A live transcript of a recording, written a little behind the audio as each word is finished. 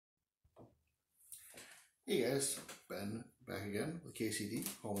Hey guys, Ben back again with KCD,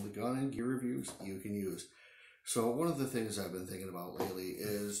 home of the gun and gear reviews you can use. So one of the things I've been thinking about lately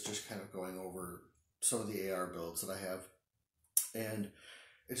is just kind of going over some of the AR builds that I have. And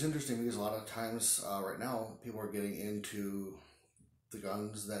it's interesting because a lot of times right now people are getting into the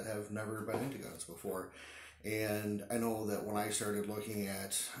guns that have never been into guns before. And I know that when I started looking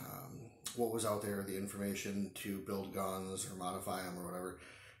at what was out there, the information to build guns or modify them or whatever,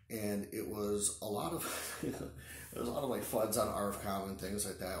 and it was a lot of it was a lot of like FUDs on ARFCOM and things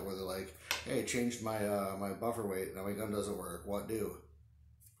like that, where they're like, "Hey, I changed my my buffer weight, now my gun doesn't work. What do?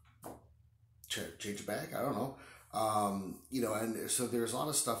 Change it back? I don't know." And so there's a lot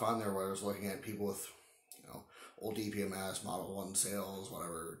of stuff on there where I was looking at people with old DPMS Model One sales,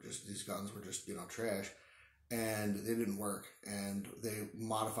 whatever. Just these guns were just trash, and they didn't work, and they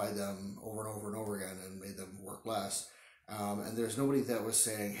modified them over and over and over again and made them work less. And there's nobody that was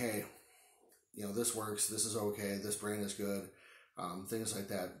saying, hey, this works, this is okay, this brand is good, things like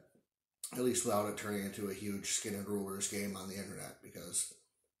that, at least without it turning into a huge skin and rulers game on the internet, because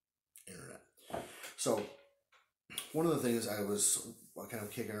internet. So one of the things I was kind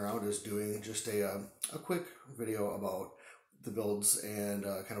of kicking around is doing just a quick video about the builds and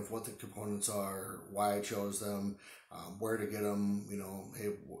kind of what the components are, why I chose them, where to get them, hey,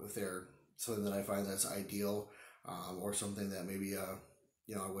 if they're something that I find that's ideal, or something that maybe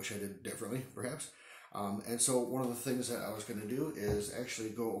I wish I did differently, perhaps. And so one of the things that I was going to do is actually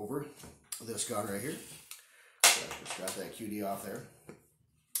go over this gun right here. So I just got that QD off there.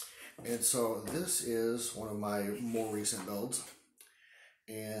 And so this is one of my more recent builds,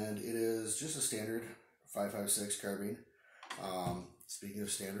 and it is just a standard 5.56 carbine. Speaking of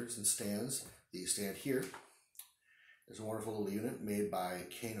standards and stands, the stand here is a wonderful little unit made by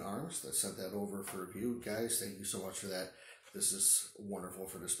Kane Arms that sent that over for review. Guys, thank you so much for that. This is wonderful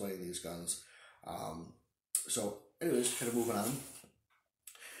for displaying these guns. So anyways, kind of moving on.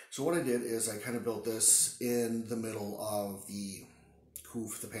 So what I did is I kind of built this in the middle of the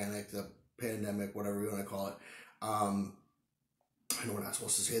the panic, the pandemic, whatever you want to call it. I know we're not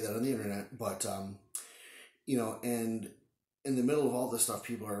supposed to say that on the internet, but and in the middle of all this stuff,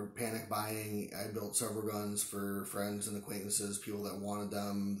 people are panic buying. I built several guns for friends and acquaintances, people that wanted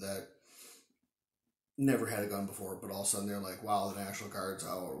them, that never had a gun before, but all of a sudden they're like, wow, the National Guard's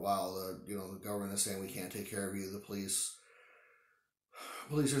out, or wow, the government is saying we can't take care of you, the police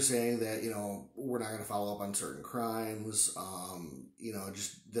are saying that we're not going to follow up on certain crimes.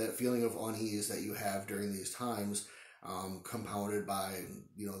 Just that feeling of unease that you have during these times, compounded by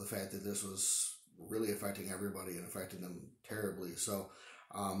the fact that this was really affecting everybody and affecting them terribly. So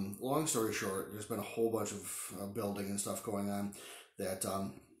long story short, there's been a whole bunch of building and stuff going on that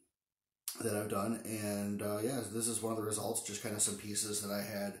that I've done, and this is one of the results, just kind of some pieces that I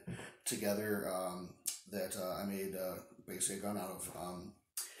had together that I made basically a gun out of.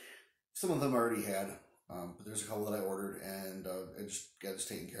 Some of them I already had, but there's a couple that I ordered, and I just got this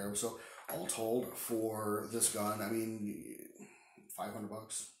taken care of. So all told, for this gun, I mean,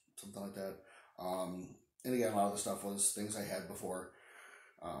 $500, something like that. And again, a lot of the stuff was things I had before.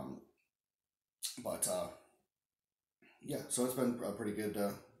 So it's been a pretty good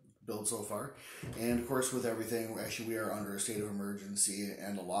build so far. And of course, with everything, actually, we are under a state of emergency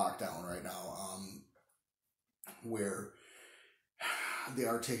and a lockdown right now, where they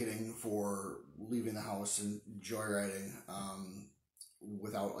are ticketing for leaving the house and joyriding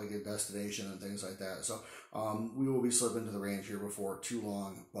without like a destination and things like that. So we will be slipping to the range here before too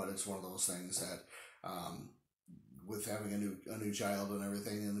long, but it's one of those things that with having a new child and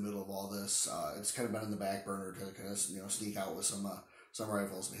everything in the middle of all this, it's kind of been in the back burner to kind of sneak out with some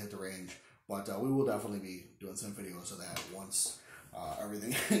rifles and hit the range. But we will definitely be doing some videos of that once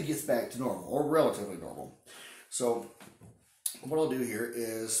everything gets back to normal, or relatively normal. So what I'll do here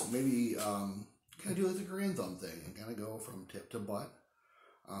is maybe kind of do like the Korean thumb thing and kind of go from tip to butt.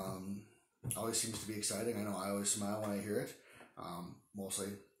 Always seems to be exciting. I know I always smile when I hear it. Mostly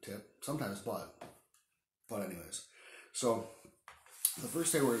tip, sometimes butt. But anyways, so the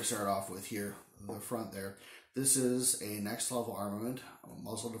first thing we're going to start off with here, the front there, this is a Next Level Armament, a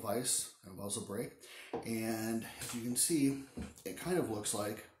muzzle device, and a muzzle brake. And as you can see, it kind of looks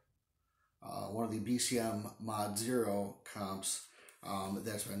like one of the BCM Mod Zero comps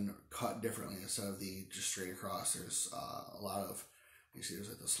that's been cut differently instead of the just straight across. There's a lot of, you see there's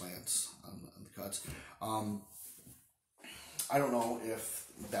like the slants on the cuts. I don't know if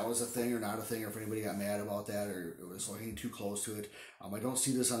that was a thing or not a thing, or if anybody got mad about that or it was looking too close to it. I don't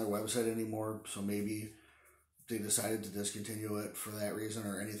see this on their website anymore, so maybe they decided to discontinue it for that reason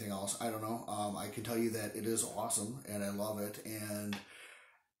or anything else. I don't know. I can tell you that it is awesome and I love it, and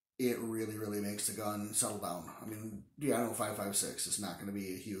it really, really makes the gun settle down. I mean, yeah, I know 5.56 is not going to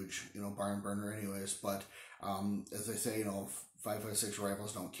be a huge, barn burner anyways, but as they say, 5.56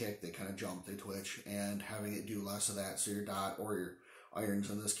 rifles don't kick, they kind of jump, they twitch, and having it do less of that so your dot or your irons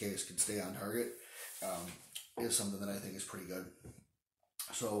in this case can stay on target is something that I think is pretty good.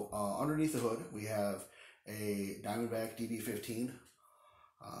 So underneath the hood, we have a Diamondback DB15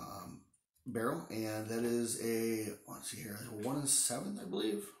 barrel, and that is a, let's see here, a 1/7, I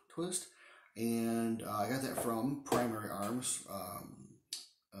believe, twist, and I got that from Primary Arms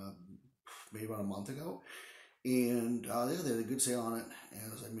maybe about a month ago, and yeah, they had a good sale on it, and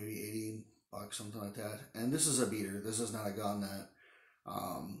it was like maybe $80, something like that. And this is a beater. This is not a gun that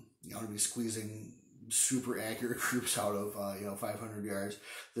you want to be squeezing super accurate groups out of 500 yards.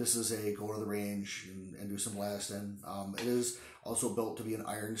 This is a go to the range and do some blasting. It is also built to be an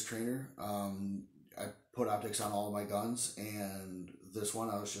irons trainer. I put optics on all of my guns, and this one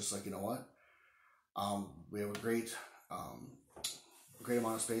I was just like, you know what, we have a great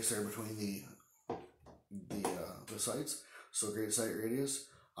amount of space there between the sights, so great sight radius.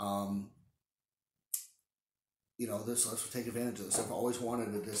 Let's take advantage of this. I've always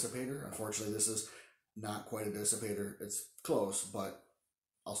wanted a dissipator. Unfortunately, this is not quite a dissipator. It's close, but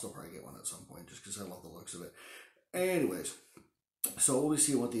I'll still probably get one at some point just because I love the looks of it. Anyways, so we'll be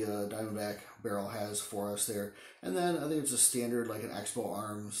seeing what the Diamondback barrel has for us there. And then I think it's a standard, like an Expo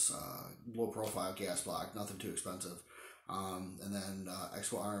Arms, low profile gas block, nothing too expensive. And then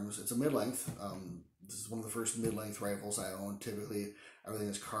Expo Arms, it's a mid-length. This is one of the first mid-length rifles I own. Typically, everything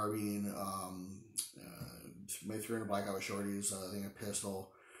is carbine, maybe 300 Blackout shorties, I think a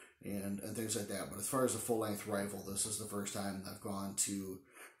pistol, and things like that. But as far as a full-length rifle, this is the first time I've gone to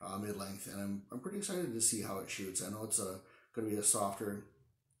mid-length, and I'm pretty excited to see how it shoots. I know it's going to be a softer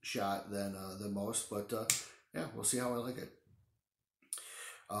shot than most, but yeah, we'll see how I like it.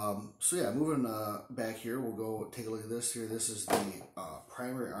 So yeah, moving back here, we'll go take a look at this here. This is the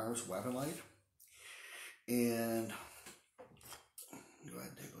Primary Arms weapon light, and go ahead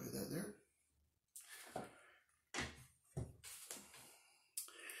and take a look at that there.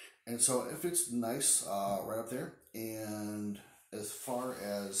 And so if it's nice right up there, and as far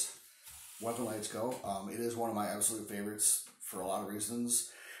as weapon lights go, it is one of my absolute favorites for a lot of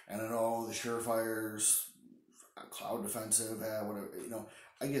reasons. And I know the Surefires, Cloud Defensive, whatever,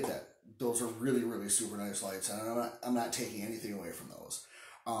 I get that. Those are really, really super nice lights, and I'm not taking anything away from those.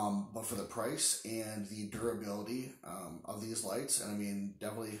 But for the price and the durability of these lights, and I mean,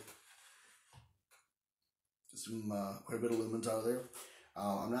 definitely some quite a bit of lumens out of there.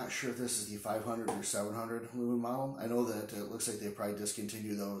 I'm not sure if this is the 500 or 700 lumen model. I know that it looks like they probably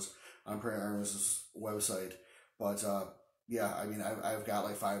discontinued those on Primary Arms' website, but yeah, I mean, I've got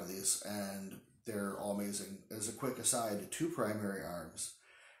like 5 of these, and they're all amazing. As a quick aside, to Primary Arms,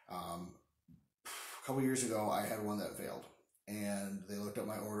 a couple years ago, I had one that failed, and they looked at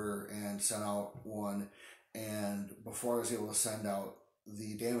my order and sent out one, and before I was able to send out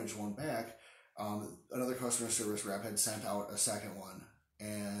the damaged one back, another customer service rep had sent out a second one,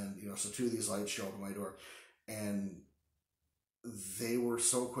 and so 2 of these lights show up at my door, and they were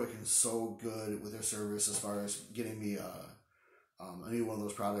so quick and so good with their service as far as getting me I need one of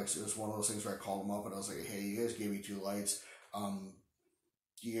those products. It was one of those things where I called them up and I was like, hey, you guys gave me 2 lights.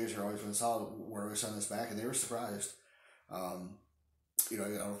 You guys are always been solid. Where do I send this back? And they were surprised. I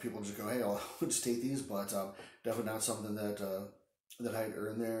don't know if people just go, hey, I'll just take these, but definitely not something that I'd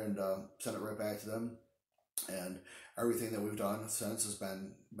earn there, and send it right back to them. And everything that we've done since has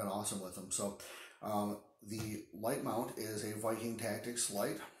been awesome with them. So the light mount is a Viking Tactics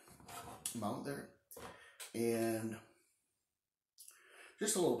light mount there, and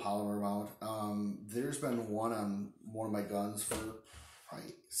just a little polymer mount. There's been one on one of my guns for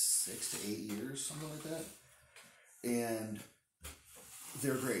probably 6 to 8 years, something like that, and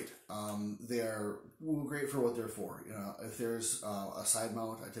they're great. They are great for what they're for. If there's a side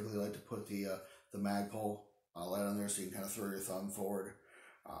mount, I typically like to put the Magpul light on there, so you can kind of throw your thumb forward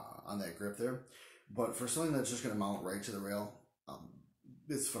on that grip there. But for something that's just going to mount right to the rail,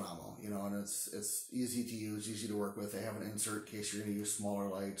 it's phenomenal, and it's easy to use, easy to work with. They have an insert in case you're going to use smaller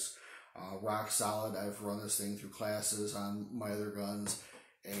lights. Rock solid. I've run this thing through classes on my other guns,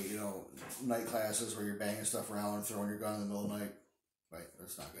 night classes where you're banging stuff around and throwing your gun in the middle of the night. Right,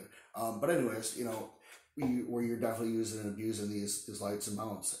 that's not good. But anyways, where you're definitely using and abusing these lights and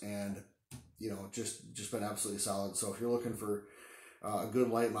mounts, and just been absolutely solid. So if you're looking for a good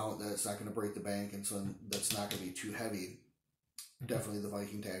light mount that's not going to break the bank, and so that's not going to be too heavy, definitely the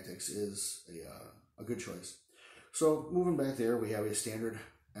Viking Tactics is a good choice. So moving back there, we have a standard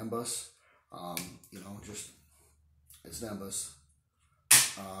MBUS. It's an MBUS.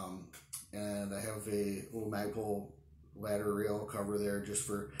 have a little Magpul ladder rail cover there just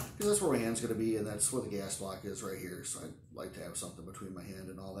for, because that's where my hand's going to be, and that's where the gas block is right here, so I'd like to have something between my hand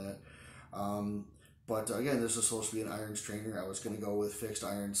and all that. But again, this is supposed to be an iron strainer. I was going to go with fixed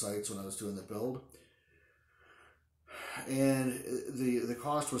iron sights when I was doing the build, and the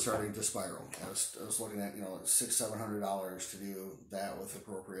cost was starting to spiral. I was looking at, $600-700 to do that with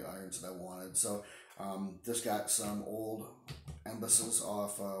appropriate irons that I wanted. So this got some old embusses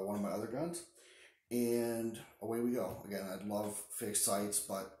off one of my other guns, and away we go. Again, I'd love fixed sights,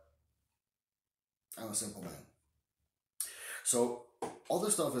 but I'm a simple man. So all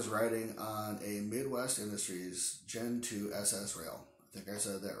this stuff is riding on a Midwest Industries Gen 2 SS rail. I think I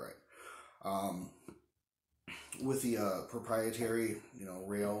said that right. With the proprietary,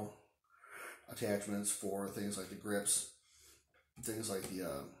 rail attachments for things like the grips, things like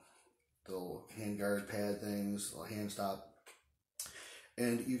the little handguard pad things, the hand stop.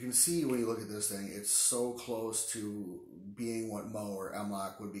 And you can see when you look at this thing, it's so close to being what Mow or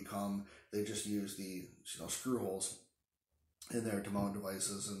M-LOK would become. They just use the screw holes in there to mount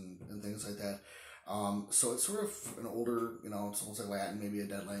devices and things like that. So it's sort of an older, it's almost like Latin, maybe a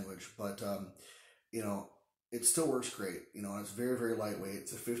dead language, but it still works great. It's very, very lightweight.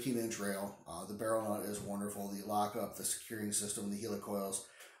 It's a 15-inch rail. The barrel nut is wonderful. The lockup, the securing system, the helicoils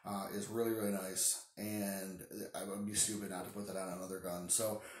is really, really nice. And I would be stupid not to put that on another gun.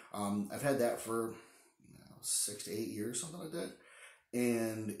 So I've had that for 6 to 8 years, something like that.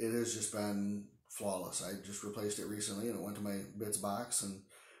 And it has just been flawless. I just replaced it recently, and it went to my bits box. And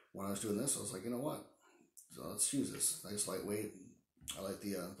when I was doing this, I was like, you know what? So let's use this. Nice lightweight. I like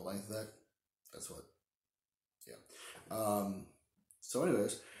the length of that. That's what. Yeah. So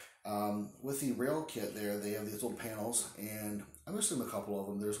anyways, with the rail kit there, they have these little panels, and I'm missing a couple of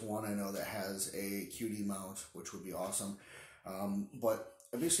them. There's one I know that has a QD mount, which would be awesome. But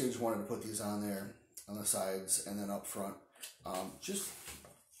I basically just wanted to put these on there on the sides and then up front, just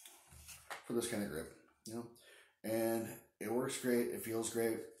for this kind of grip, and it works great. It feels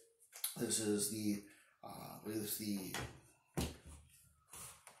great. This is the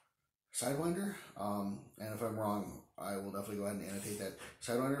Sidewinder, and if I'm wrong, I will definitely go ahead and annotate that.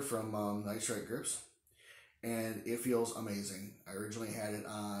 Sidewinder from Night Strike Grips, and it feels amazing. I originally had it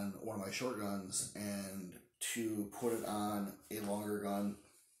on one of my short guns, and to put it on a longer gun,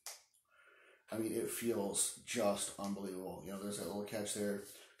 I mean, it feels just unbelievable. There's that little catch there,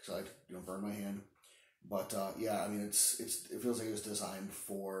 because I like to burn my hand, but yeah, I mean, it feels like it was designed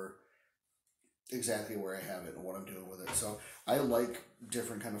for exactly where I have it and what I'm doing with it. So I like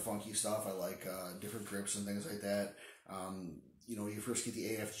different kind of funky stuff. I like different grips and things like that. You first get the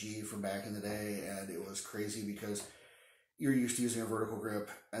AFG from back in the day, and it was crazy because you're used to using a vertical grip,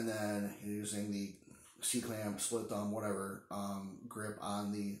 and then you're using the C-clamp, split thumb, whatever, grip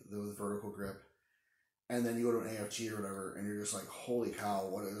on the vertical grip. And then you go to an AFG or whatever, and you're just like, holy cow,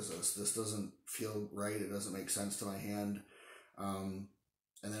 what is this? This doesn't feel right. It doesn't make sense to my hand. And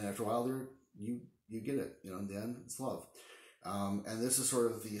then after a while, you get it. In the end, it's love. And this is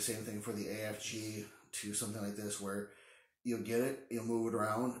sort of the same thing for the AFG to something like this, where you'll get it, you'll move it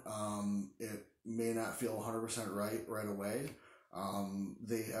around. It may not feel 100% right away.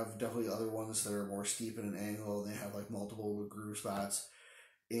 They have definitely other ones that are more steep in an angle. They have like multiple groove spots,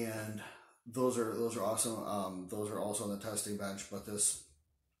 and those are awesome. Those are also on the testing bench, but this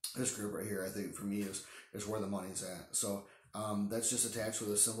group right here, I think for me is where the money's at. So that's just attached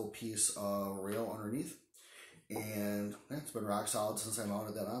with a simple piece of rail underneath, and it's been rock solid since I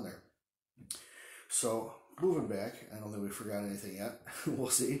mounted that on there. So moving back, I don't think we forgot anything yet. We'll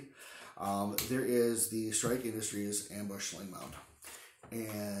see. There is the Strike Industries ambush sling mount,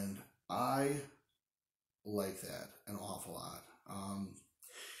 and I like that an awful lot.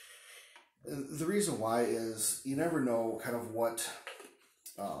 The reason why is you never know kind of what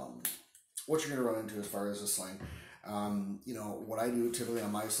you're going to run into as far as a sling. What I do typically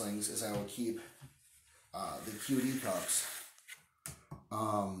on my slings is I will keep the QD cups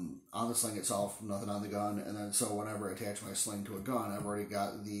on the sling itself, nothing on the gun, and then so whenever I attach my sling to a gun, I've already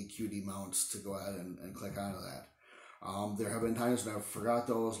got the QD mounts to go ahead and click onto that. There have been times when I've forgot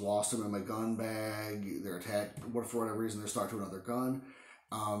those, lost them in my gun bag, they're attached, for whatever reason they're stuck to another gun.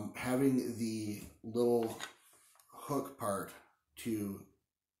 Having the little hook part to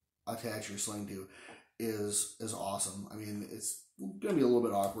attach your sling to is awesome. I mean, it's gonna be a little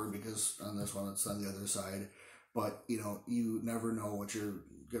bit awkward because on this one it's on the other side, but you never know what you're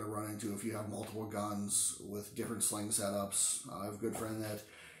gonna run into if you have multiple guns with different sling setups. I have a good friend that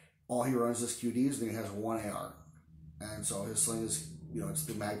all he runs is QDs, and he has one AR, and so his sling is it's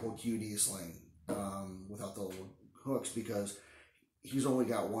the Magpul QD sling without the little hooks, because he's only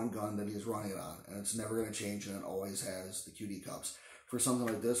got one gun that he's running it on, and it's never going to change, and it always has the QD cups. For something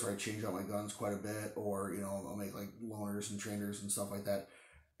like this, where I change out my guns quite a bit, or I'll make like loaners and trainers and stuff like that,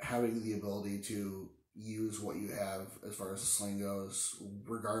 having the ability to use what you have as far as the sling goes,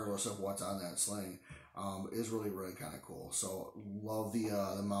 regardless of what's on that sling, is really, really kind of cool. So love the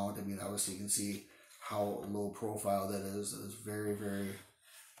mount. I mean, obviously you can see how low profile that is. It is very, very,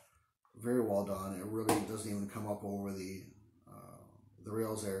 very well done. It really doesn't even come up over the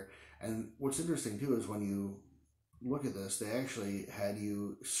rails there. And what's interesting too is when you look at this, they actually had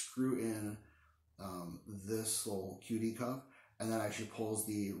you screw in this little QD cup, and that actually pulls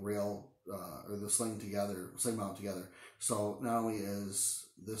the rail or the sling mount together. So not only is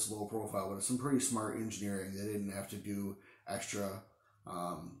this low profile, but it's some pretty smart engineering. They didn't have to do extra,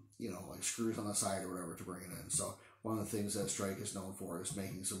 like screws on the side or whatever to bring it in. So one of the things that Strike is known for is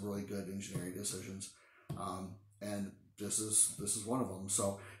making some really good engineering decisions, and this is one of them.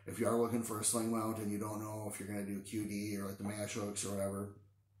 So if you are looking for a sling mount and you don't know if you're going to do QD or like the mash hooks or whatever,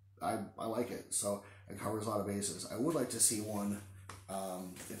 I like it. So it covers a lot of bases. I would like to see one,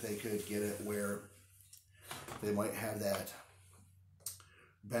 if they could get it where they might have that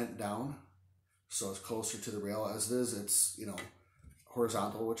bent down so it's closer to the rail. As it is, it's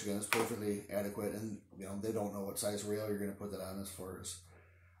horizontal, which again is perfectly adequate, and they don't know what size rail you're going to put that on as far as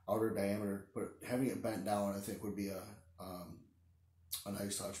outer diameter, but having it bent down I think would be a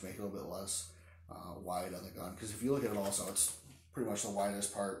nice touch, make it a little bit less wide on the gun, because if you look at it also, it's pretty much the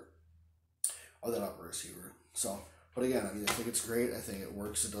widest part of that upper receiver. So, but again, I mean, I think it's great. I think it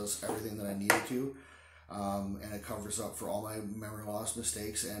works. It does everything that I need it to, and it covers up for all my memory loss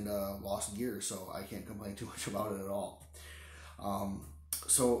mistakes and lost gear, so I can't complain too much about it at all.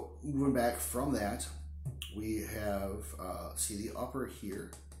 So moving back from that, we have see the upper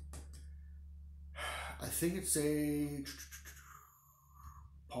here. I think it's a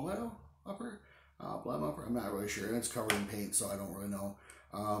palmetto upper, blem upper. I'm not really sure, and it's covered in paint, so I don't really know.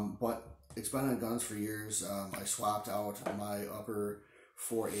 But it's been on guns for years. I swapped out my upper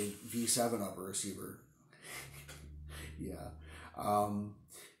for a V7 upper receiver. Yeah.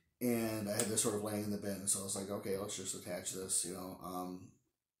 And I had this sort of laying in the bin, so I was like, okay, let's just attach this,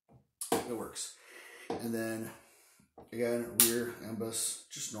 it works. And then, again, rear MBUS,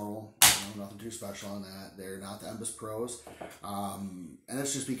 just normal, nothing too special on that. They're not the MBUS Pros, and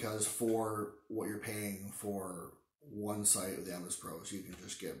that's just because for what you're paying for one sight of the MBUS Pros, you can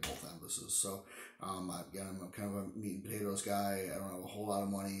just get both MBUSes. So, again, I'm kind of a meat and potatoes guy. I don't have a whole lot of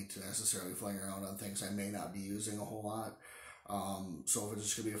money to necessarily fling around on things I may not be using a whole lot. So if it's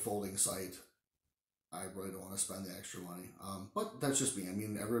just going to be a folding sight, I really don't want to spend the extra money. But that's just me. I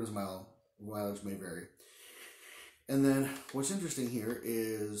mean, everyone's mileage may vary. And then what's interesting here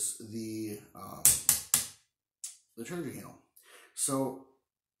is the charging handle. So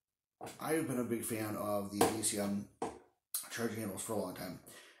I've been a big fan of the BCM charging handles for a long time.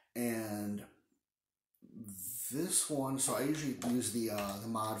 And this one, so I usually use the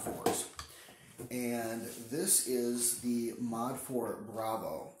Mod 4s. And this is the Mod 4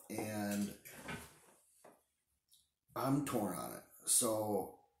 Bravo, and I'm torn on it.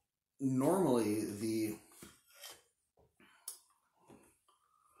 So normally you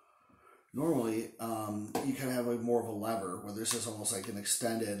kind of have like more of a lever, where this is almost like an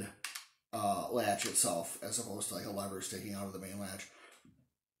extended latch itself, as opposed to like a lever sticking out of the main latch.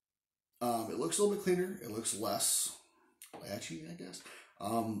 It looks a little bit cleaner. It looks less latchy, I guess.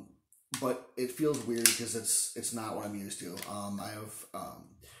 But it feels weird because it's not what I'm used to. I have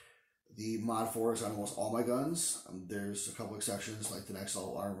the Mod 4s on almost all my guns. There's a couple exceptions, like the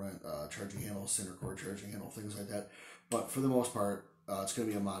Nextel Armament charging handle, Cinder Core charging handle, things like that. But for the most part, it's going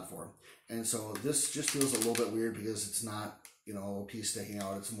to be a Mod 4. And so this just feels a little bit weird because it's not, a little piece sticking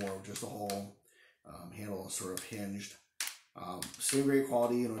out. It's more of just a whole handle sort of hinged. Same great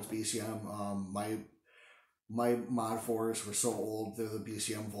quality, it's BCM. My Mod 4s were so old, they're the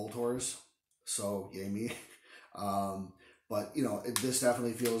BCM Voltors, so yay me. But, this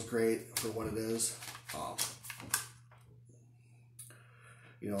definitely feels great for what it is.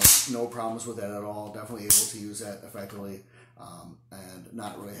 No problems with that at all. Definitely able to use that effectively, and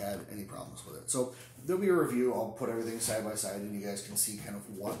not really had any problems with it. So there'll be a review. I'll put everything side by side, and you guys can see kind of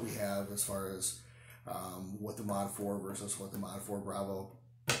what we have as far as what the Mod 4 versus what the Mod 4 Bravo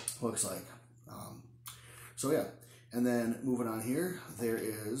looks like. So yeah, and then moving on here, there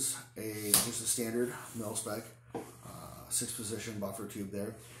is just a standard mil-spec 6-position buffer tube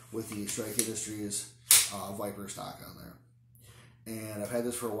there with the Strike Industries Viper stock on there. And I've had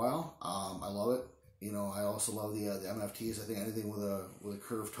this for a while. I love it. I also love the MFTs. I think anything with a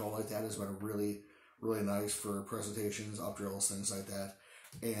curved toe like that has been a really, really nice for presentations, up drills, things like that.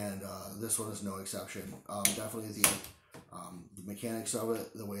 And this one is no exception. Definitely the mechanics of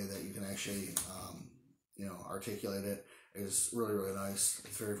it, the way that you can actually you know, articulate it is really, really nice.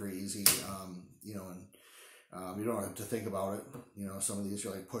 It's very, very easy. You know, and you don't have to think about it. You know, some of these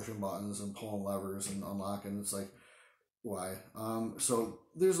are like pushing buttons and pulling levers and unlocking. It's like, why? So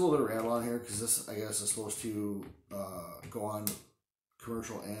there's a little bit of rattle on here because this, I guess, is supposed to go on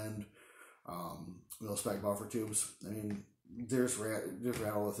commercial and mil spec buffer tubes. I mean, there's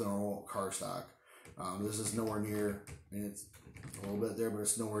rattle with the normal car stock. This is nowhere near. I mean, it's a little bit there, but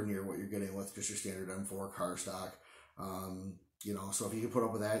it's nowhere near what you're getting with just your standard M4 car stock. You know, so if you can put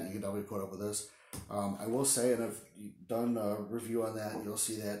up with that, you can definitely put up with this. I will say, and I've done a review on that, you'll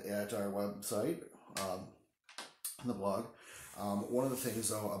see that at our website, in the blog. One of the things,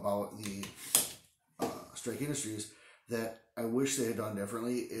 though, about the Strike Industries that I wish they had done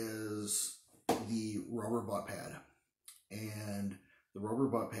differently is the rubber butt pad. And the rubber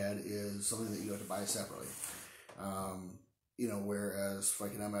butt pad is something that you have to buy separately. You know, whereas for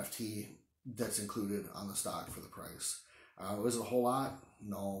like an MFT, that's included on the stock for the price. Was it a whole lot?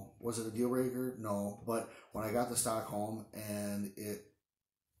 No. Was it a deal breaker? No. But when I got the stock home and it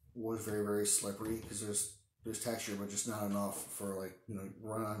was very, very slippery because there's texture, but just not enough for, like, you know,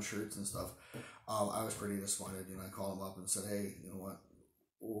 run on shirts and stuff. I was pretty disappointed. You know, I called them up and said, hey, you know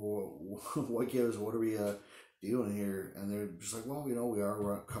what gives? What are we doing here? And they're just like, well, you know, we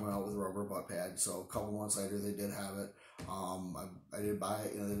are coming out with a rubber butt pad. So a couple months later, they did have it. I did buy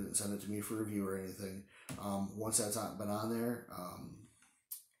it. You know, they didn't send it to me for review or anything. Once that's been on there,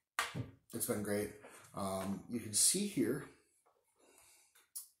 it's been great. You can see here.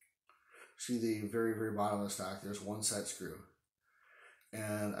 See the very, very bottom of the stock, there's one set screw.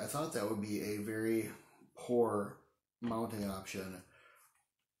 And I thought that would be a very poor mounting option,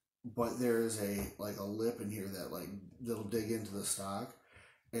 but there is a lip in here that that'll dig into the stock,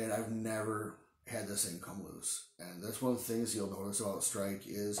 and I've never had this thing come loose. And that's one of the things you'll notice about Strike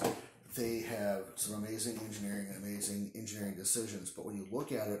is they have some amazing engineering and amazing engineering decisions, but when you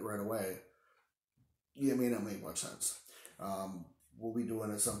look at it right away, it may not make much sense. We'll be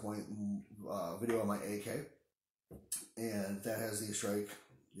doing at some point a video on my AK, and that has the Strike,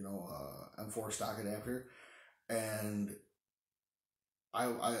 you know, M4 stock adapter. And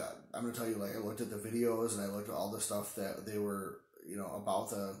I'm gonna tell you, like, I looked at the videos and I looked at all the stuff that they were, you know,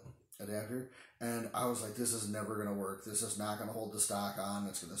 about the adapter, and I was like, this is never gonna work. This is not gonna hold the stock on.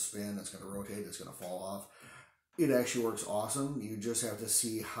 It's gonna spin. It's gonna rotate. It's gonna fall off. It actually works awesome. You just have to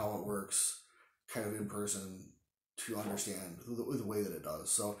see how it works, kind of in person, to understand the way that it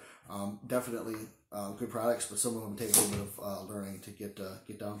does. So definitely good products, but some of them take a little bit of learning to get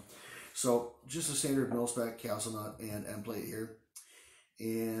done. So just a standard mil spec castle nut and end plate here.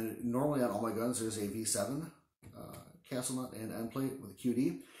 And normally on all my guns there's a V7 castle nut and end plate with a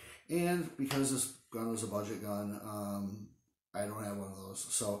QD. And because this gun was a budget gun, I don't have one of those.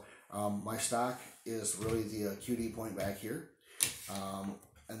 So my stock is really the QD point back here.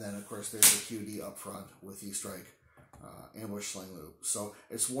 And then of course there's a QD up front with the Strike ambush sling loop. So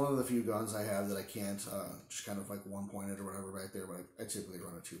it's one of the few guns I have that I can't just kind of like one point it or whatever back there, but I typically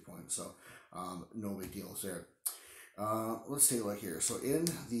run a 2 point, so no big deals there. Let's take a look here. So in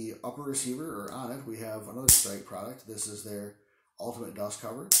the upper receiver, or on it, we have another Strike product. This is their Ultimate Dust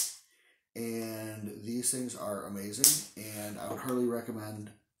Cover, and these things are amazing, and I would heartily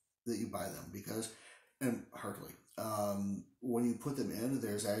recommend that you buy them because, and heartily, when you put them in,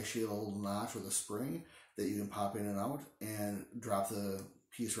 there's actually a little notch with a spring that you can pop in and out and drop the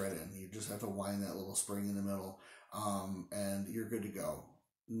piece right in. You just have to wind that little spring in the middle, and you're good to go.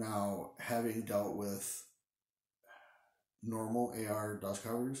 Now, having dealt with normal AR dust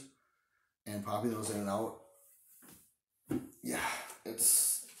covers and popping those in and out, yeah,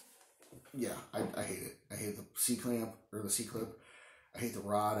 I hate it. I hate the C-clamp or the C-clip. I hate the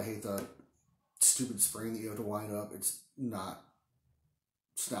rod. I hate the stupid spring that you have to wind up. It's not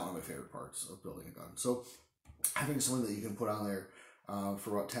one of my favorite parts of building a gun. So having something that you can put on there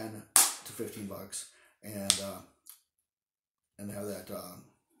for about 10 to 15 bucks and have that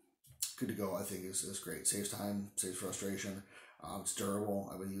good to go, I think is great. Saves time, saves frustration. It's durable.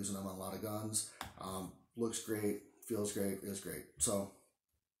 I've been using them on a lot of guns. Looks great, feels great, is great. So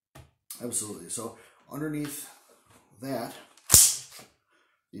absolutely. So underneath that,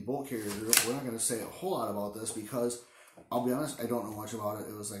 the bolt carrier group, we're not going to say a whole lot about this because I'll be honest, I don't know much about it.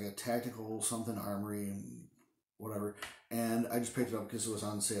 It was like a tactical something armory and whatever, and I just picked it up because it was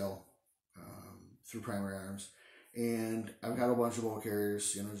on sale through Primary Arms. And I've got a bunch of bolt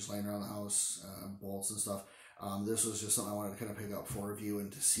carriers, you know, just laying around the house, bolts and stuff. This was just something I wanted to kind of pick up for review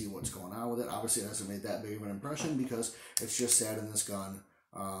and to see what's going on with it. Obviously, it hasn't made that big of an impression because it's just sat in this gun,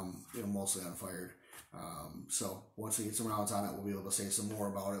 mostly unfired. So once we get some rounds on it, we'll be able to say some more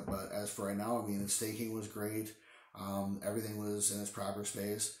about it. But as for right now, I mean, the staking was great. Everything was in its proper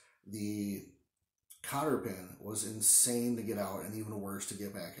space. The cotter pin was insane to get out and even worse to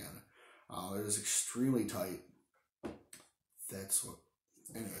get back in. It is extremely tight. That's what,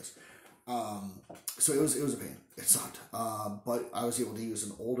 anyways. So it was a pain. It sucked. But I was able to use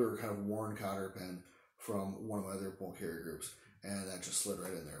an older kind of worn cotter pin from one of my other bulk carrier groups, and that just slid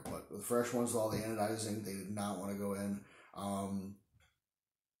right in there. But with fresh ones, with all the anodizing, they did not want to go in.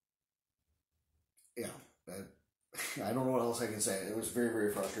 I don't know what else I can say. It was very,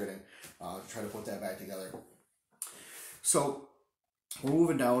 very frustrating to try to put that back together. So we're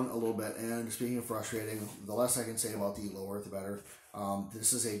moving down a little bit, and speaking of frustrating, the less I can say about the lower, the better.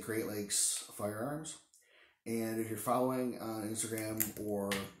 This is a Great Lakes Firearms, and if you're following on Instagram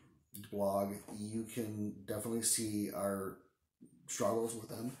or blog, you can definitely see our struggles with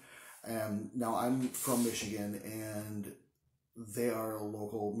them. And now I'm from Michigan, and they are a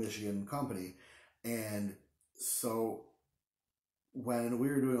local Michigan company, and so when we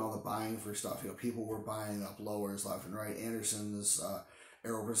were doing all the buying for stuff, people were buying up lowers left and right, Andersons,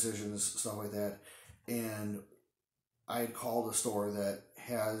 Aero Precisions, stuff like that, and I had called a store that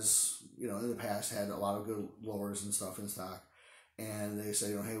has, in the past had a lot of good lowers and stuff in stock, and they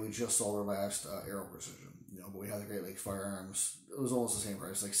said, hey, we just sold our last Aero Precision, but we had the Great Lakes Firearms. It was almost the same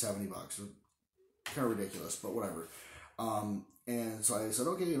price, like $70. Kind of ridiculous, but whatever. And so I said,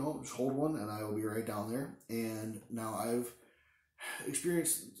 okay, just hold one, and I will be right down there. And now I've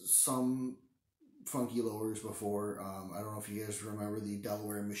experienced some funky lowers before. I don't know if you guys remember the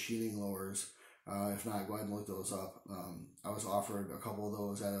Delaware machining lowers. If not, go ahead and look those up. I was offered a couple of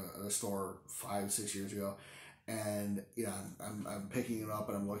those at a store 5-6 years ago, and I'm picking it up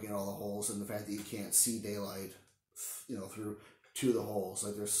and I'm looking at all the holes, and the fact that you can't see daylight, through to the holes,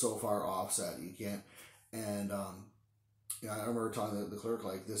 like they're so far offset you can't. And I remember telling the clerk,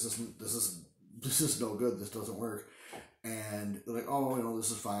 like, this is no good. This doesn't work. And they're like, oh,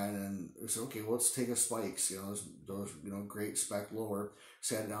 this is fine. And I said, okay, well, let's take a spikes, those great spec lower,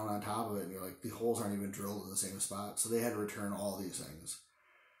 sat down on top of it, and you're like, the holes aren't even drilled in the same spot. So they had to return all these things.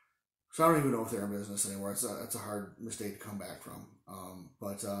 So I don't even know if they're in business anymore. It's a hard mistake to come back from.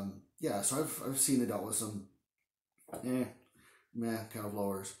 So I've seen and dealt with some kind of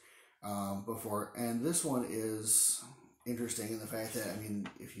lowers before. And this one is interesting in the fact that,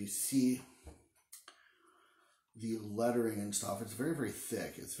 if you see the lettering and stuff, it's very, very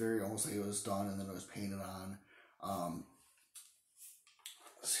thick. It's very almost like it was done and then it was painted on.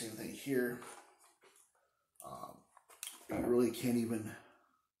 Same thing here. You really can't even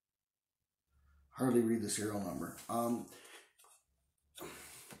hardly read the serial number.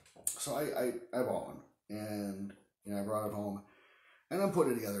 So I bought one, and I brought it home, and I'm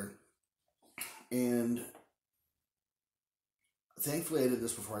putting it together. And thankfully I did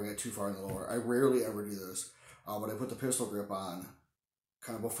this before I got too far in the lower. I rarely ever do this. But I put the pistol grip on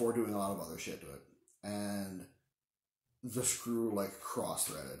kind of before doing a lot of other shit to it. And the screw,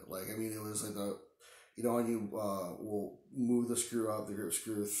 cross-threaded. It was like when you will move the screw up, the grip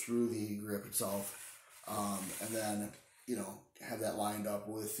screw through the grip itself, and then, have that lined up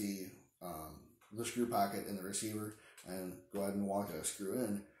with the screw pocket in the receiver, and go ahead and walk that screw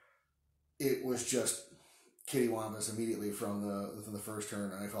in. It was just kitty wanted us immediately from the first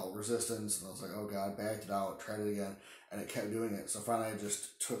turn, and I felt resistance, and I was like, oh god, backed it out, tried it again, and it kept doing it. So finally I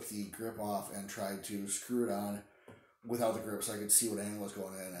just took the grip off and tried to screw it on without the grip so I could see what angle was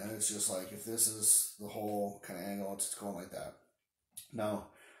going in, and it's just like, if this is the whole kind of angle, it's going like that. Now,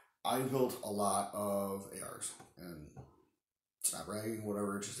 I built a lot of ARs, and it's not bragging,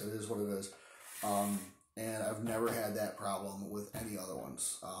 whatever, it is what it is. And I've never had that problem with any other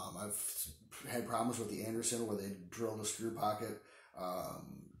ones. I've had problems with the Anderson where they drill the screw pocket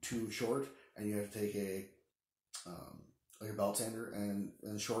too short, and you have to take a belt sander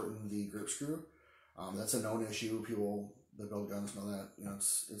and shorten the grip screw. That's a known issue. People that build guns know that.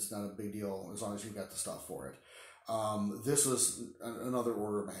 It's not a big deal as long as you've got the stuff for it. This was another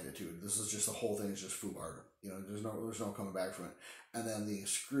order of magnitude. This is just, the whole thing is just foobar. There's no coming back from it. And then the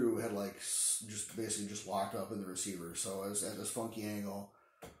screw had basically just locked up in the receiver, so I was at this funky angle,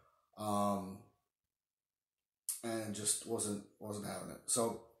 and just wasn't having it.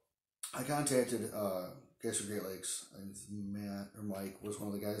 So I contacted guys from Great Lakes. I think Matt or Mike was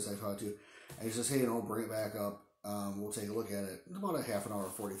one of the guys I talked to, and he says, hey, bring it back up. We'll take a look at it. It's about a half an hour,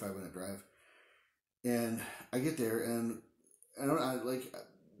 45-minute drive. And I get there, and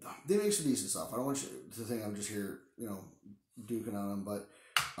they make some decent stuff. I don't want you to think I'm just here, you know, duking on them, but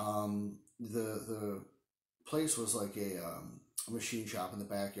the place was like a machine shop in the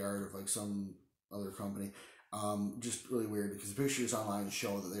backyard of like some other company. Just really weird because the pictures online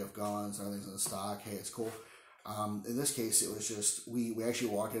show that they have guns and everything's in stock. Hey, it's cool. In this case, it was just we actually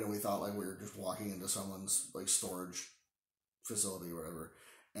walked in and we thought like we were just walking into someone's like storage facility or whatever,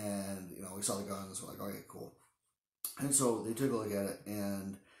 and you know we saw the guns. We're like, okay, cool. And so they took a look at it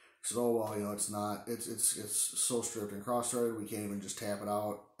and said, oh well, you know it's not. It's so stripped and cross-threaded we can't even just tap it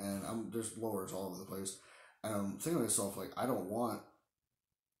out. And there's lowers all over the place. And I'm thinking to myself like I don't want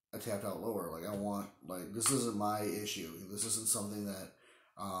a tapped out lower. Like I want like this isn't my issue. This isn't something that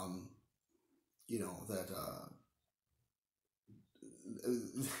you know that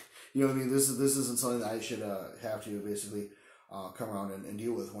you know what I mean. This isn't something that I should have to basically come around and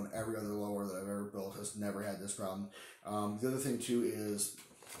deal with when every other lower that I've ever built has never had this problem. The other thing too is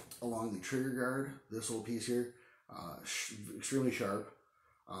along the trigger guard, this little piece here, extremely sharp.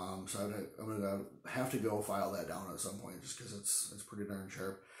 So I'm gonna have to go file that down at some point just because it's pretty darn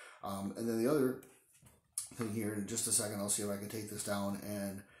sharp. And then the other thing here, in just a second, I'll see if I can take this down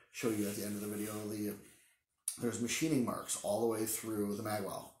and show you at the end of the video. There's machining marks all the way through the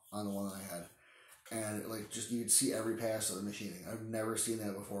magwell on the one that I had. And like just you could see every pass of the machining. I've never seen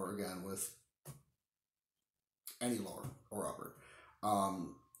that before again with any lower or upper.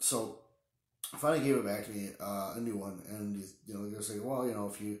 So finally gave it back to me, a new one, and you know they're saying, well, you know,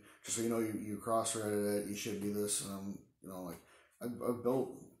 if you just so you know you cross-threaded it, you should do this, and you know like I've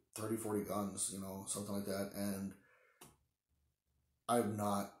built 30-40 guns, you know, something like that, and I've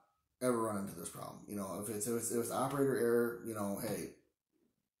not ever run into this problem. You know, if it's operator error, you know, hey,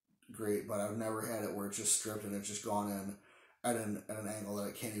 great, but I've never had it where it's just stripped and it's just gone in at an angle that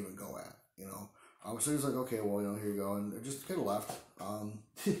it can't even go at, you know. So he's like, okay, well, you know, here you go, and it just kind of left.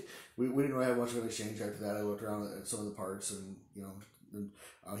 We didn't really have much of an exchange after that. I looked around at some of the parts, and you know, and,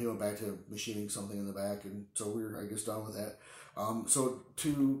 he went back to machining something in the back, and so we were, I guess, done with that. So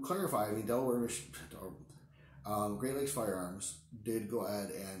to clarify, I mean, Great Lakes Firearms did go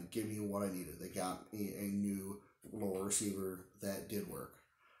ahead and give me what I needed. They got me a new lower receiver that did work.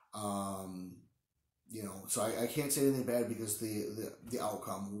 You know, so I can't say anything bad because the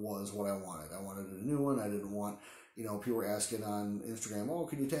outcome was what I wanted. I wanted a new one. I didn't want, you know, people were asking on Instagram, oh,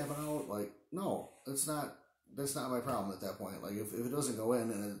 can you tap it out? Like, no, that's not my problem at that point. Like, if it doesn't go in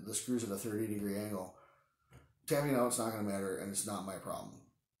and the screw's at a 30-degree angle, tapping it out, it's not going to matter, and it's not my problem.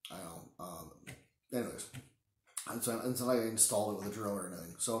 I know. Anyways, until I installed it with a drill or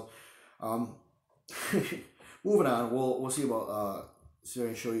anything. So, moving on, we'll see about so I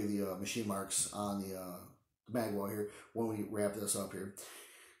can show you the machine marks on the magwell here when we wrap this up here.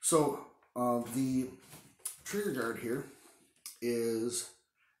 So the trigger guard here is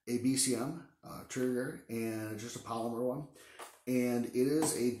a BCM trigger guard and just a polymer one, and it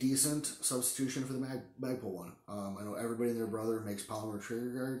is a decent substitution for the Magpul one. I know everybody and their brother makes polymer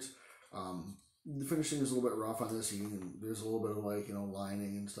trigger guards. The finishing is a little bit rough on this. There's a little bit of like, you know,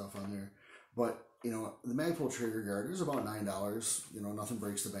 lining and stuff on there, but you know, the Magpul trigger guard is about $9. You know, nothing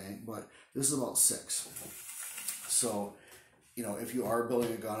breaks the bank, but this is about $6. So, you know, if you are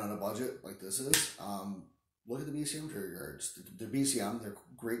building a gun on a budget like this is, look at the BCM trigger guards. They're BCM. They're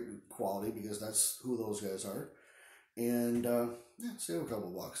great quality because that's who those guys are. And yeah, save a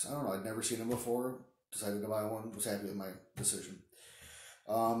couple bucks. I don't know. I'd never seen them before. Decided to buy one. Was happy with my decision.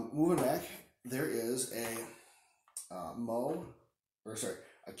 Moving back, there is a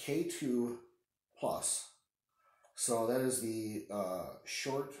a K2 Plus. So that is the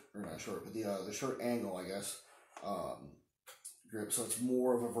short angle, I guess, grip. So it's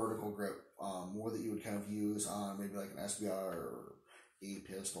more of a vertical grip, more that you would kind of use on maybe like an SBR or a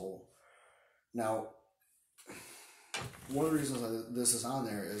pistol. Now, one of the reasons this is on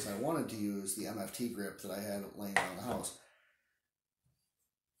there is I wanted to use the MFT grip that I had laying around the house,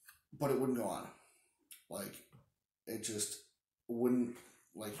 but it wouldn't go on. Like, it just wouldn't.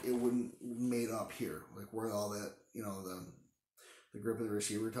 Like, it wouldn't mate up here, like where all that, you know, the grip of the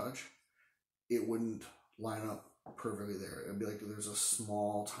receiver touch, it wouldn't line up perfectly there. It'd be like there's a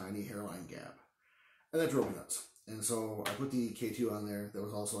small, tiny hairline gap. And that drove me nuts. And so I put the K2 on there that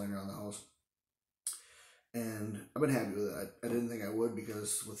was also laying around the house. And I've been happy with it. I didn't think I would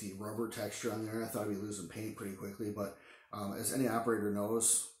because with the rubber texture on there, I thought I'd be losing paint pretty quickly. But as any operator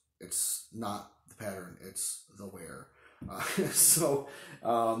knows, it's not the pattern, it's the wear. So,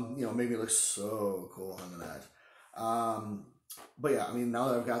 you know, maybe it looks so cool on the net. But yeah, I mean, now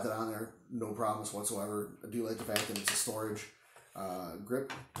that I've got that on there, no problems whatsoever. I do like the fact that it's a storage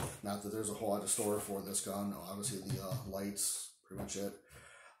grip. Not that there's a whole lot to store for this gun. Obviously, the lights, pretty much it.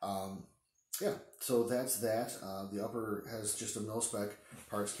 Yeah, so that's that. The upper has just a mil-spec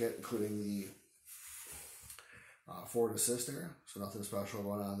parts kit, including the forward assist there, so nothing special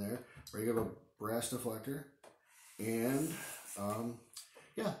going on there. Regular brass deflector, and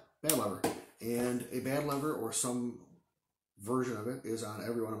yeah, bad lever. And a bad lever or some version of it is on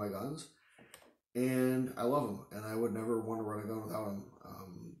every one of my guns, and I love them, and I would never want to run a gun without them.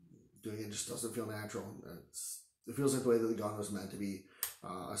 Doing it just doesn't feel natural. It feels like the way that the gun was meant to be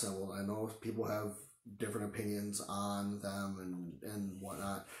assembled. I know people have different opinions on them and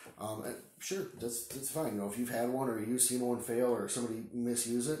whatnot. And sure, that's fine. You know, if you've had one or you've seen one fail or somebody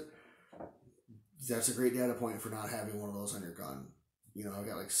misuse it, that's a great data point for not having one of those on your gun. You know, I've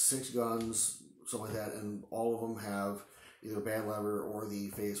got like 6 guns, something like that, and all of them have either bad lever or the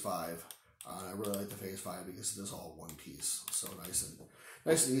Phase 5. I really like the Phase 5 because it is all one piece, so nice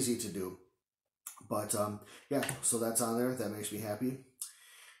and easy to do. But yeah, so that's on there. That makes me happy.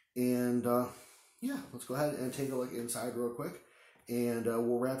 And yeah, let's go ahead and take a look inside real quick, and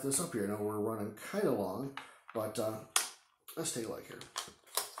we'll wrap this up here. Now we're running kind of long, but let's take a look here.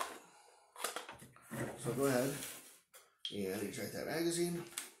 So go ahead and eject that magazine.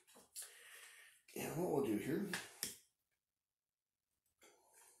 And what we'll do here,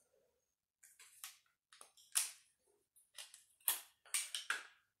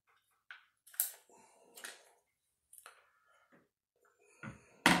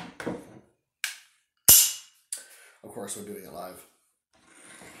 of course, we're doing it live.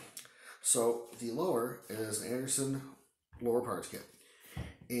 So the lower is an Anderson lower parts kit.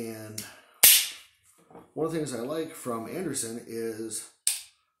 And one of the things I like from Anderson is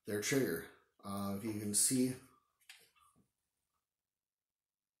their trigger. If you can see,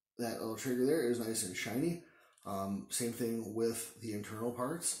 that little trigger there is nice and shiny. Same thing with the internal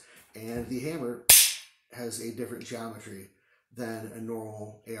parts. And the hammer has a different geometry than a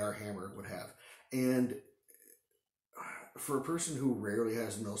normal AR hammer would have. And for a person who rarely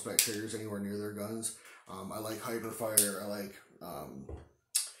has mil-spec triggers anywhere near their guns, I like Hyperfire, I like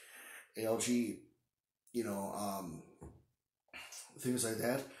ALG, you know, things like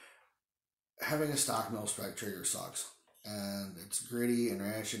that. Having a stock mil-spec trigger sucks, and it's gritty and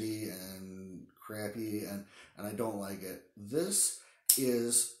ratchety and crappy, and I don't like it. This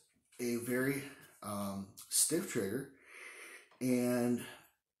is a very stiff trigger, and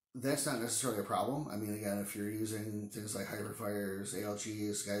that's not necessarily a problem. I mean, again, if you're using things like Hyperfires,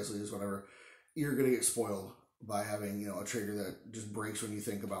 ALGs, Geissele's, whatever, you're going to get spoiled by having, you know, a trigger that just breaks when you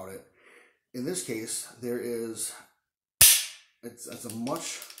think about it. In this case, there is, it's a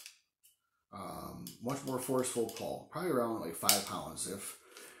much more forceful pull, probably around like 5 pounds.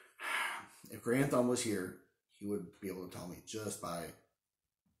 If Grand Thumb was here, he would be able to tell me just by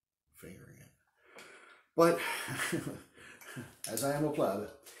fingering it. But as I am a pleb,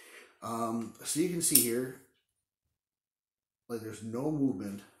 so you can see here, like there's no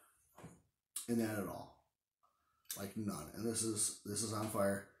movement in that at all, like none. And this is on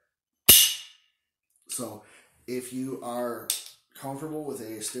fire. So if you are comfortable with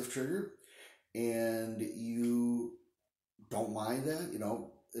a stiff trigger and you don't mind that, you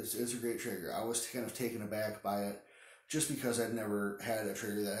know, it's a great trigger. I was kind of taken aback by it just because I'd never had a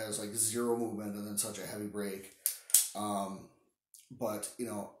trigger that has like 0 movement and then such a heavy break. But, you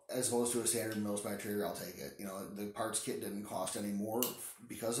know, as opposed to a standard mil-spec trigger, I'll take it. You know, the parts kit didn't cost any more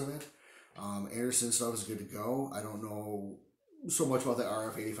because of it. Anderson stuff is good to go. I don't know so much about the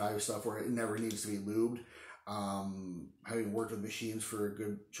RF85 stuff where it never needs to be lubed. Having worked with machines for a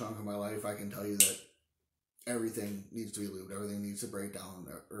good chunk of my life, I can tell you that everything needs to be lubed. Everything needs to break down,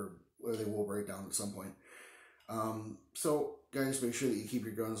 or everything will break down at some point. So, guys, make sure that you keep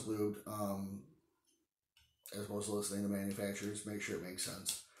your guns lubed. As opposed to listening to manufacturers, make sure it makes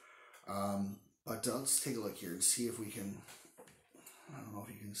sense. But let's take a look here and see if we can, I don't know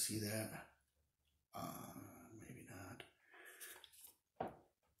if you can see that. Maybe not.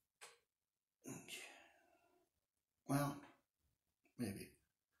 Okay. Well, maybe.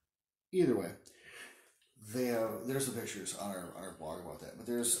 Either way, there's the pictures on our blog about that. But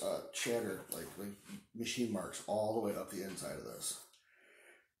there's chatter, like machine marks all the way up the inside of this.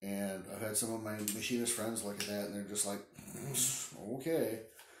 And I've had some of my machinist friends look at that and they're just like, okay.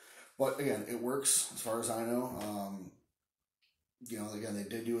 But again, it works as far as I know. You know, again, they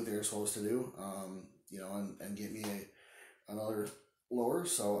did do what they were supposed to do, you know, and get me another lower.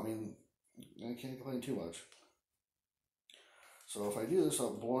 So, I mean, I can't complain too much. So if I do this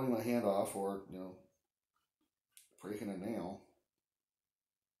without blowing my hand off or, you know, breaking a nail.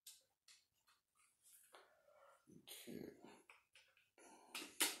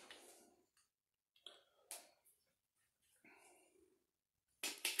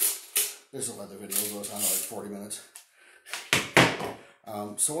 Okay. This is why the video goes on like 40 minutes.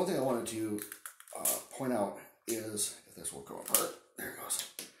 So one thing I wanted to point out is, if this will go apart, there it goes.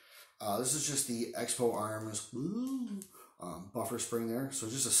 This is just the Expo Arms buffer spring there. So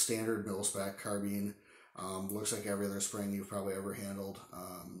just a standard mil-spec carbine. Looks like every other spring you've probably ever handled.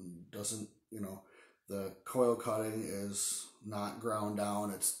 Doesn't, you know, the coil cutting is not ground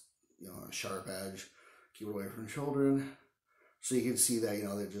down. It's, you know, a sharp edge. Keep it away from children. So you can see that, you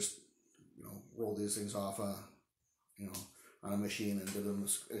know, they just, you know, roll these things off you know, on a machine and do them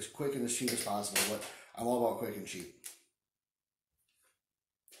as quick and as cheap as possible. But I'm all about quick and cheap.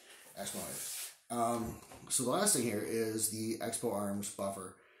 Ask my wife. So the last thing here is the Expo Arms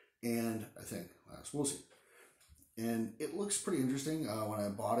buffer, and I think we'll see. And it looks pretty interesting. When I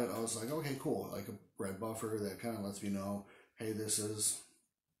bought it, I was like, okay, cool, like a red buffer that kind of lets me know, hey, this is,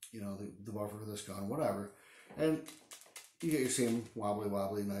 you know, the buffer for this gun, whatever. And you get your same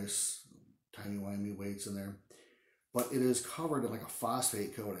wobbly, nice, timey-wimey weights in there. But it is covered in like a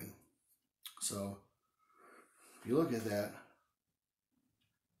phosphate coating. So if you look at that,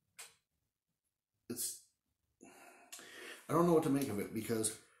 I don't know what to make of it,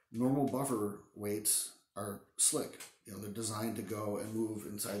 because normal buffer weights are slick. You know, they're designed to go and move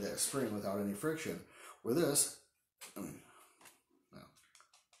inside that spring without any friction. With this, I mean, well,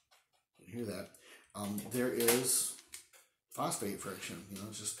 you hear that? There is phosphate friction. You know,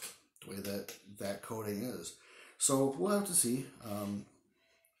 it's just the way that coating is. So we'll have to see.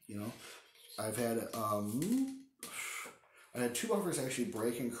 You know, I've had two buffers actually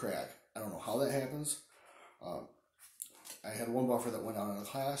break and crack. I don't know how that happens. I had one buffer that went down in a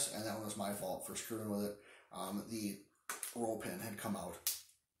class, and that one was my fault for screwing with it. The roll pin had come out.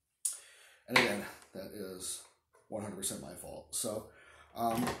 And again, that is 100% my fault. So,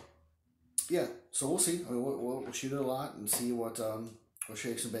 yeah, so we'll see. I mean, we'll shoot it a lot and see what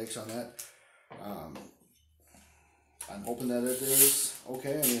shakes and bakes on that. I'm hoping that it is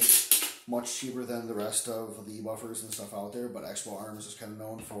okay. I mean, it's much cheaper than the rest of the buffers and stuff out there, but Expo Arms is kind of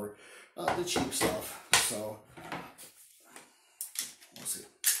known for the cheap stuff. So, we'll see.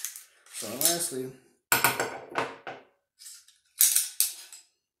 So, and lastly,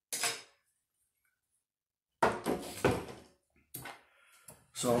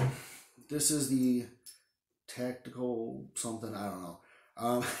 so this is the tactical something, I don't know.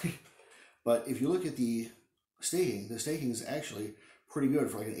 But if you look at the staking is actually pretty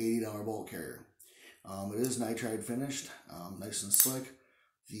good for like an $80 bolt carrier. It is nitride finished, nice and slick.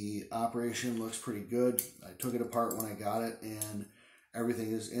 The operation looks pretty good. I took it apart when I got it, and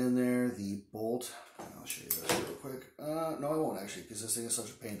everything is in there. The bolt, I'll show you this real quick. No, I won't actually, because this thing is such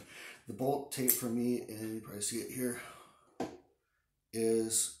a pain. The bolt tape for me, and you probably see it here,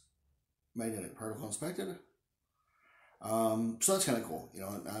 is magnetic particle inspected. So that's kind of cool. You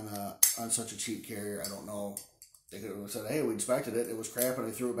know, on such a cheap carrier, I don't know. They could have said, hey, we inspected it. It was crap, and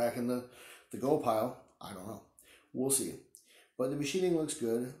I threw it back in the go pile. I don't know. We'll see. But the machining looks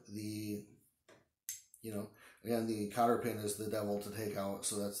good. You know, again, the cotter pin is the devil to take out,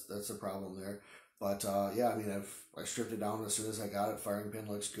 so that's a problem there. But yeah, I mean, I stripped it down as soon as I got it. Firing pin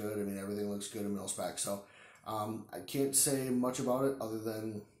looks good. I mean, everything looks good in mil spec. So I can't say much about it other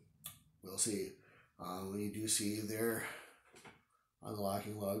than we'll see. When you do see there on the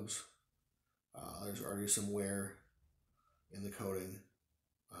locking lugs, there's already some wear in the coating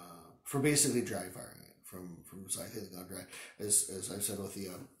for basically dry firing it from so I think the gun dry. As I've said with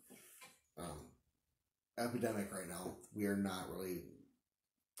the epidemic right now, we are not really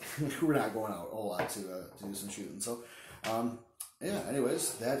we're not going out a whole lot to do some shooting. So yeah.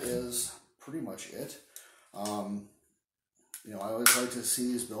 Anyways, that is pretty much it. You know, I always like to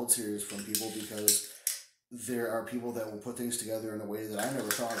see these build series from people, because there are people that will put things together in a way that I never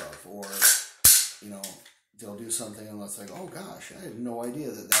thought of, or, you know, they'll do something and it's like, oh gosh, I had no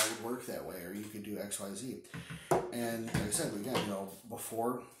idea that would work that way, or you could do X, Y, Z. And like I said, again, you know,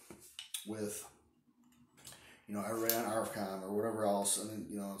 before with, you know, everybody on ARFCOM or whatever else, and then,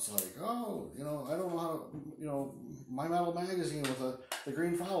 you know, it's like, oh, you know, I don't know how to, you know, My Metal Magazine with the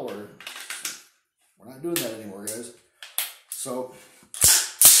green follower. We're not doing that anymore, guys. So,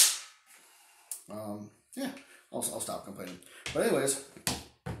 yeah, I'll stop complaining. But anyways,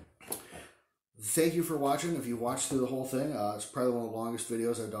 thank you for watching. If you watched through the whole thing, it's probably one of the longest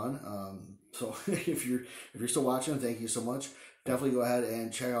videos I've done. So if you're still watching, thank you so much. Definitely go ahead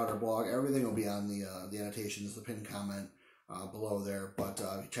and check out our blog. Everything will be on the annotations, the pinned comment below there. But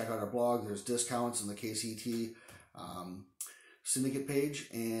check out our blog. There's discounts in the KCT syndicate page,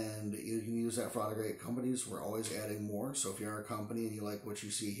 and you can use that for other great companies. We're always adding more. So if you're a company and you like what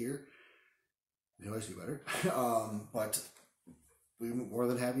you see here, you always do better. But we're more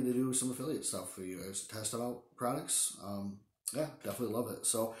than happy to do some affiliate stuff for you guys, test out products. Yeah, definitely love it.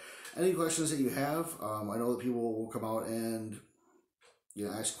 So any questions that you have, I know that people will come out and, you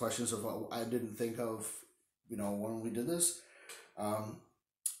know, ask questions of what I didn't think of, you know, when we did this.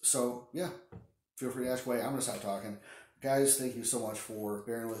 So yeah, feel free to ask away. I'm going to stop talking. Guys, thank you so much for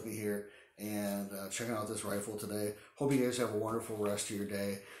bearing with me here and checking out this rifle today. Hope you guys have a wonderful rest of your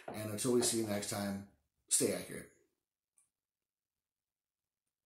day. And until we see you next time, stay accurate.